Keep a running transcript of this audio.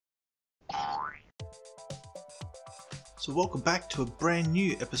So welcome back to a brand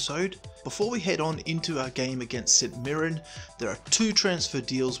new episode. Before we head on into our game against St Mirren, there are two transfer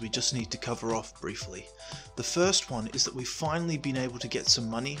deals we just need to cover off briefly. The first one is that we've finally been able to get some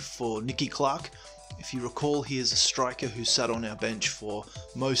money for Nicky Clark. If you recall, he is a striker who sat on our bench for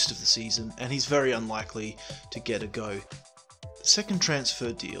most of the season and he's very unlikely to get a go. The second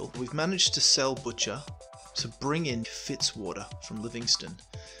transfer deal, we've managed to sell Butcher to bring in Fitzwater from Livingston.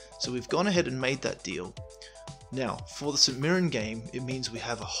 So we've gone ahead and made that deal. Now, for the St Mirren game, it means we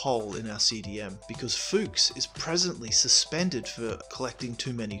have a hole in our CDM because Fuchs is presently suspended for collecting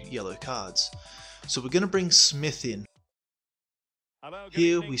too many yellow cards. So we're going to bring Smith in.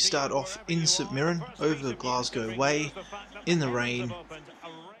 Here we start off in St Mirren, over Glasgow way, in the rain.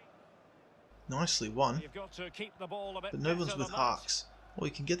 Nicely won, but no one's with Harks. Well,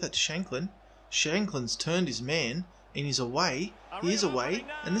 you can get that to Shanklin. Shanklin's turned his man, and he's away. He is away,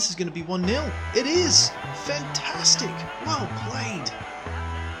 and this is going to be 1-0. It is! Fantastic! Well played!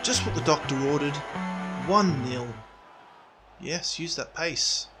 Just what the doctor ordered. 1-0. Yes, use that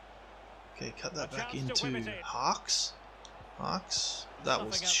pace. Okay, cut that back into Harks. Harks. That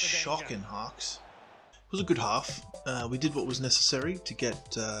was shocking, Harks. It was a good half. We did what was necessary to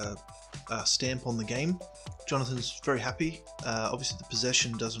get a stamp on the game. Jonathan's very happy. Obviously the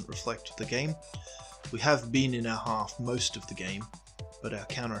possession doesn't reflect the game. We have been in our half most of the game, but our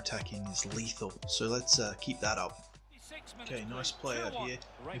counter-attacking is lethal, so let's keep that up. Okay, nice play out here.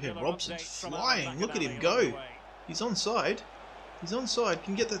 Okay, Robson's flying, look at him go! He's onside. He's onside.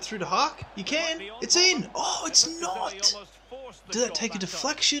 Can you get that through to Hark? You can! It's in! Oh, it's not! Did that take a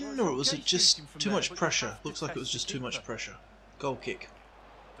deflection, or was it just too much pressure? Looks like it was just too much pressure. Goal kick.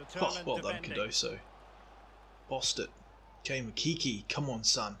 Oh, well done, Cardoso. Bossed it. Okay, Makiki, come on,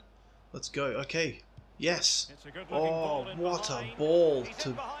 son. Let's go. Okay. Yes. Oh, what a ball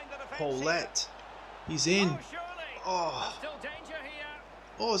to Paulette. He's in. Oh.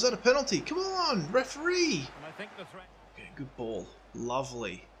 Oh, is that a penalty? Come on, referee. Okay, good ball.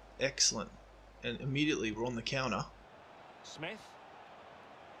 Lovely. Excellent. And immediately we're on the counter. Smith.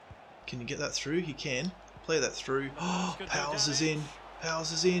 Can you get that through? He can. Play that through. Oh, Powers is in.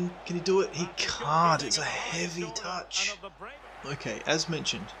 Powers is in. Can he do it? He can't. It's a heavy touch. Okay, as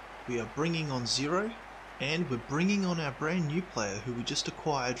mentioned, we are bringing on Zero, and we're bringing on our brand new player who we just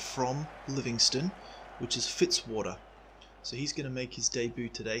acquired from Livingston, which is Fitzwater. So he's going to make his debut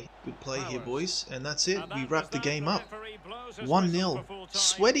today. Good play here, boys, and that's it. We wrap the game up. 1-0.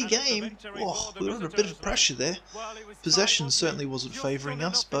 Sweaty game. Oh, we were under a bit of pressure there. Possession certainly wasn't favouring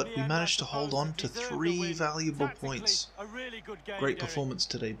us, but we managed to hold on to 3 valuable points. Great performance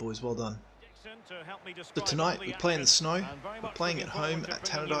today, boys. Well done. So tonight we play in the snow. We're playing at home at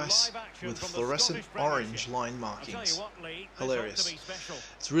Tannadice with fluorescent orange line markings. Hilarious.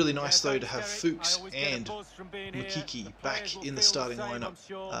 It's really nice though to have Fuchs and Makiki back in the starting lineup.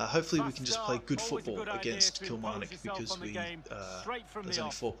 Hopefully we can just play good football against Kilmarnock because there's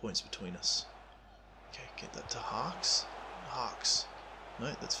only 4 points between us. Okay, get that to Harks. Harks. No,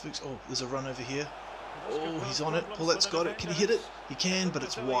 that's Fuchs. Oh, there's a run over here. Oh, he's on it. Paulette's got it. Can he hit it? He can, but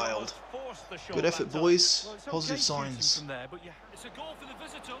it's wild. Good effort, boys. Positive signs.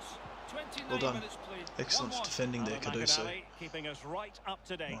 Well done. Excellent defending there, Cardoso.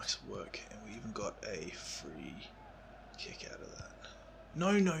 Nice work. And we even got a free kick out of that.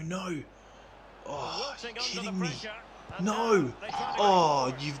 No, no, no. Oh, are you kidding me? No.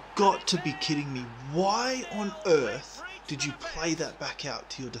 Oh, you've got to be kidding me. Why on earth did you play that back out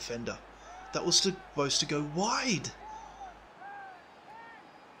to your defender? That was supposed to go wide.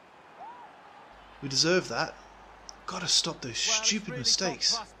 We deserve that. Gotta stop those stupid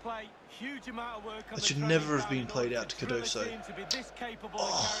mistakes. That should never have been played out to Cardoso.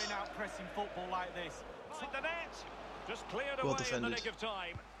 Oh. Well defended.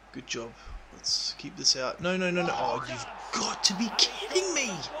 Good job. Let's keep this out. No, no, no, no. Oh, you've got to be kidding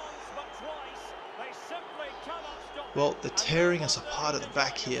me. Well, they're tearing us apart at the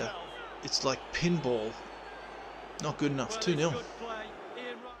back here. It's like pinball. Not good enough. 2-0.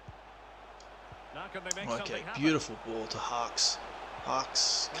 Okay, beautiful ball to Harks.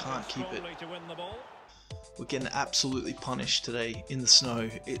 Harks can't keep it. We're getting absolutely punished today in the snow.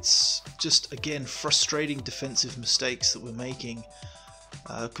 It's just, again, frustrating defensive mistakes that we're making.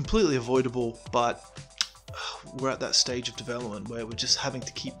 Completely avoidable, but we're at that stage of development where we're just having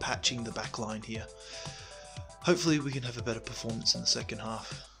to keep patching the back line here. Hopefully we can have a better performance in the second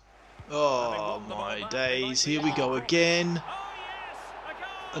half. Oh my days, here we go again.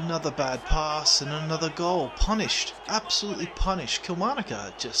 Another bad pass and another goal. Punished, absolutely punished. Kilmarnock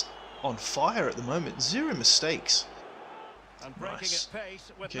are just on fire at the moment. 0 mistakes. Nice.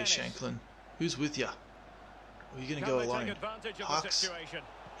 Okay, Shanklin, who's with ya? Or are you going to go alone? Harks?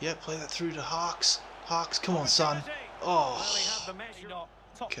 Yeah, play that through to Harks. Harks, come on, son. Oh.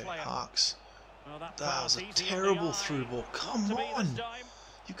 Okay, Harks. That was a terrible through ball. Come on.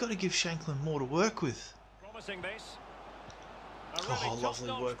 You've got to give Shanklin more to work with. Oh,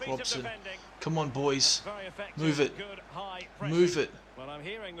 lovely work, Robson. Come on, boys. Move it. Move it. Well, I'm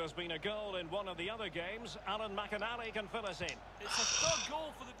hearing there's been a goal in one of the other games. Alan McInally can fill us in. It's a good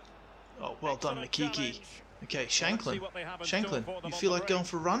goal for the... Oh, well done, Makiki. Okay, Shanklin. Shanklin, you feel like going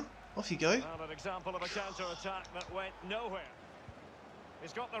for a run? Off you go. An example of a counter-attack that went nowhere.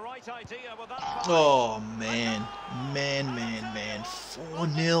 He's got the right idea with that. Oh, man. Man.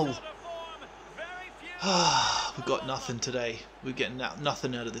 4-0. We've got nothing today. We're getting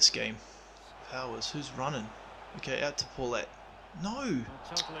nothing out of this game. Powers, who's running? Okay, out to Paulette. No!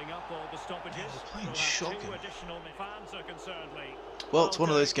 We're playing shocking. Well, it's one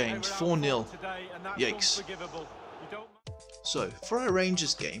of those games. 4-0. Yikes. So, for our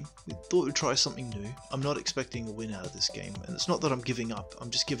Rangers game, we thought we'd try something new. I'm not expecting a win out of this game, and it's not that I'm giving up. I'm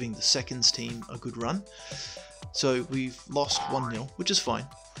just giving the seconds team a good run. So, we've lost 1-0, which is fine.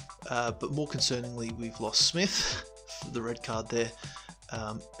 But more concerningly, we've lost Smith for the red card there.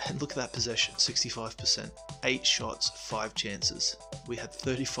 And look at that possession, 65%. 8 shots, 5 chances. We had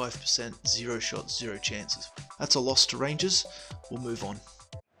 35%, 0 shots, 0 chances. That's a loss to Rangers. We'll move on.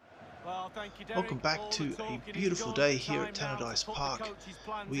 Welcome back to a beautiful day here at Tannadice Park.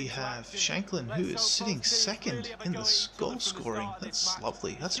 We have Shanklin, who is sitting second in the goal scoring. That's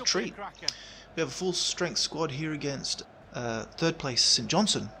lovely. That's a treat. We have a full strength squad here against third place St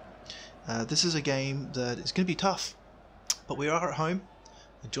Johnstone. This is a game that is going to be tough, but we are at home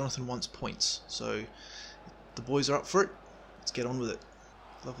and Jonathan wants points, so the boys are up for it. Let's get on with it.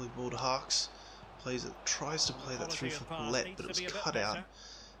 Lovely ball to Harks. Plays it, tries to play that through for Paulette, but it was cut out.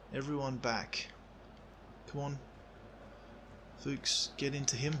 Everyone back. Come on. Fuchs, get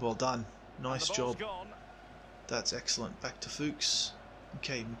into him. Well done. Nice job. That's excellent. Back to Fuchs.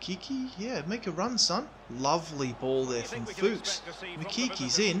 Okay, Makiki, yeah, make a run, son. Lovely ball there from Fuchs.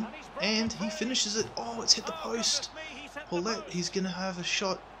 Makiki's in, and he finishes it. Oh, it's hit the post. Paulette, he's going to have a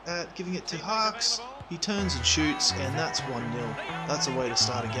shot at giving it to Harks. He turns and shoots, and that's 1-0. That's a way to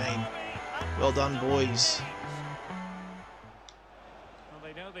start a game. Well done, boys.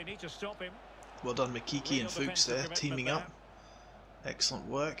 Well done, Makiki and Fuchs there, teaming up. Excellent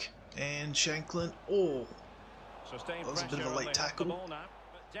work. And Shanklin, oh, that was a bit of a late tackle.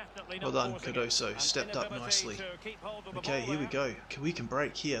 Well done, Cardoso, stepped up nicely. Okay, here we go. We can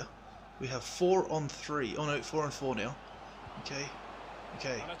break here. We have 4 on 3. Oh no, 4 on 4 now.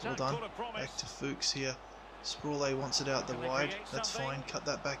 Okay, well done. Back to Fuchs here. Sprawley wants it out the wide. That's fine. Cut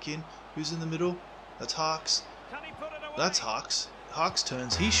that back in. Who's in the middle? That's Harks. That's Harks. Harks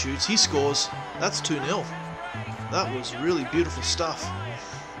turns. He shoots. He scores. That's 2-0. That was really beautiful stuff.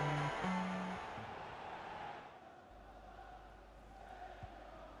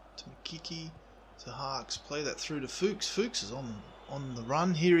 To Makiki. To Harks. Play that through to Fuchs. Fuchs is on the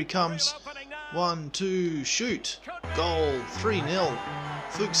run. Here he comes. 1, 2, shoot. Goal. 3-0.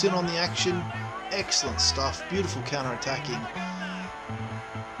 Fuchs in on the action. Excellent stuff. Beautiful counter-attacking.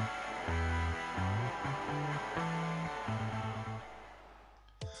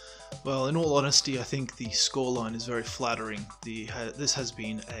 Well, in all honesty, I think the scoreline is very flattering. This has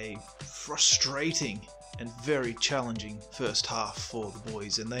been a frustrating and very challenging first half for the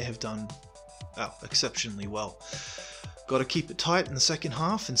boys, and they have done exceptionally well. Got to keep it tight in the second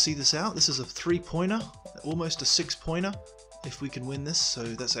half and see this out. This is a 3-pointer, almost a 6-pointer if we can win this, so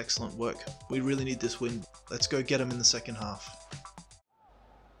that's excellent work. We really need this win. Let's go get them in the second half.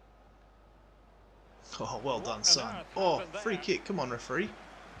 Oh, well done, son. Oh, free kick. Come on, referee.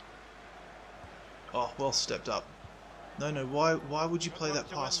 Oh, well stepped up. No, why would you play that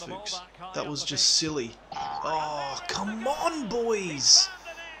pass, Fuchs? That was just silly. Oh, come on, boys!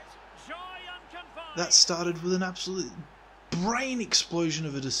 That started with an absolute brain explosion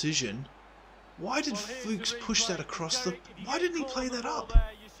of a decision. Why did Fuchs push that across the... Why didn't he play that up?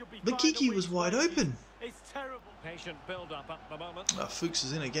 Makiki was wide open. Fuchs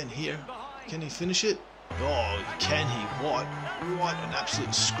is in again here. Can he finish it? Oh, can he? What an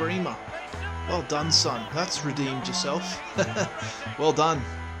absolute screamer. Well done, son. That's redeemed yourself. Well done.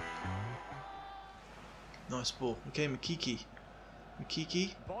 Nice ball. Okay, Makiki.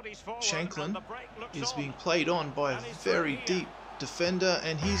 Shanklin is being played on by a very deep defender,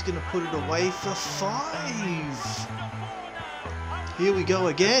 and he's going to put it away for 5. Here we go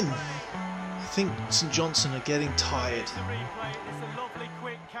again. I think St Johnstone are getting tired.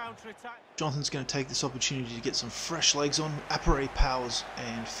 Jonathan's going to take this opportunity to get some fresh legs on. Apparet Powers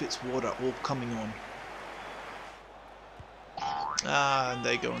and Fitzwater all coming on. And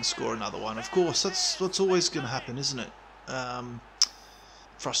they go and score another one. Of course, that's what's always going to happen, isn't it?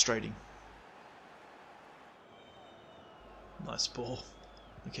 Frustrating. Nice ball.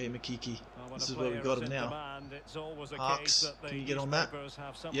 Okay, Makiki. This is where we've got him now. Harks, can you get on that?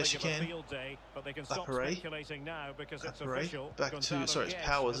 Yes, you can. Apparay. Apparay. Back to... Sorry, it's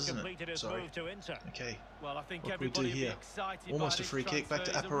Powers, isn't it? Sorry. Okay. What can we do here? Almost a free kick. Back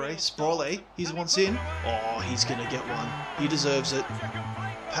to Apparay. Sprole. He's once in. Oh, he's going to get one. He deserves it.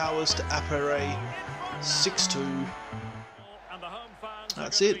 Powers to Apparay. 6-2.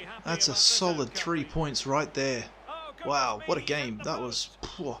 That's it. That's a solid 3 points right there. Wow, what a game. That was...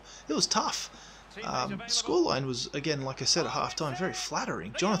 it was tough. Scoreline was, again, like I said at half-time, very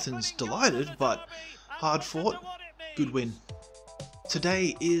flattering. Jonathan's delighted, but hard fought. Good win.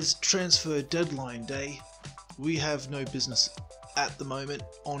 Today is transfer deadline day. We have no business at the moment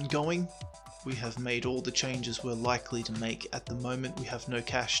ongoing. We have made all the changes we're likely to make at the moment. We have no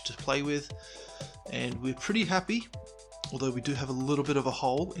cash to play with, and we're pretty happy, although we do have a little bit of a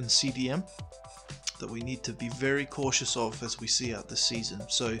hole in CDM that we need to be very cautious of as we see out this season.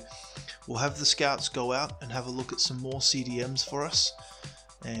 So we'll have the scouts go out and have a look at some more CDMs for us,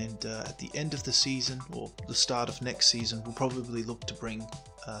 and at the end of the season or the start of next season we'll probably look to bring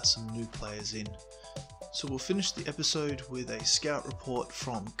some new players in. So we'll finish the episode with a scout report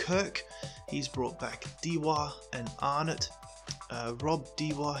from Kirk. He's brought back Diwa and Arnott. Rob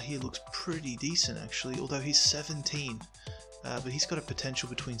Diwa here looks pretty decent actually, although he's 17. But he's got a potential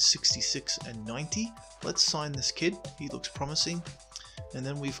between 66 and 90. Let's sign this kid. He looks promising. And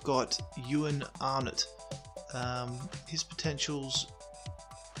then we've got Ewan Arnott. His potential's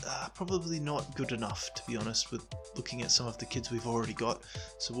probably not good enough, to be honest, with looking at some of the kids we've already got.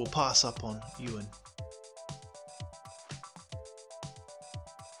 So we'll pass up on Ewan.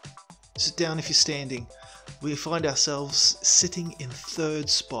 Sit down if you're standing. We find ourselves sitting in 3rd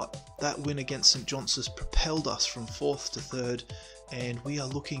spot. That win against St John's propelled us from 4th to 3rd, and we are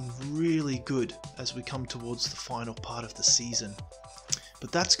looking really good as we come towards the final part of the season.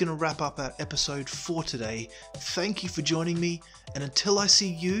 But that's going to wrap up our episode for today. Thank you for joining me, and until I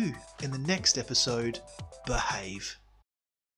see you in the next episode, behave.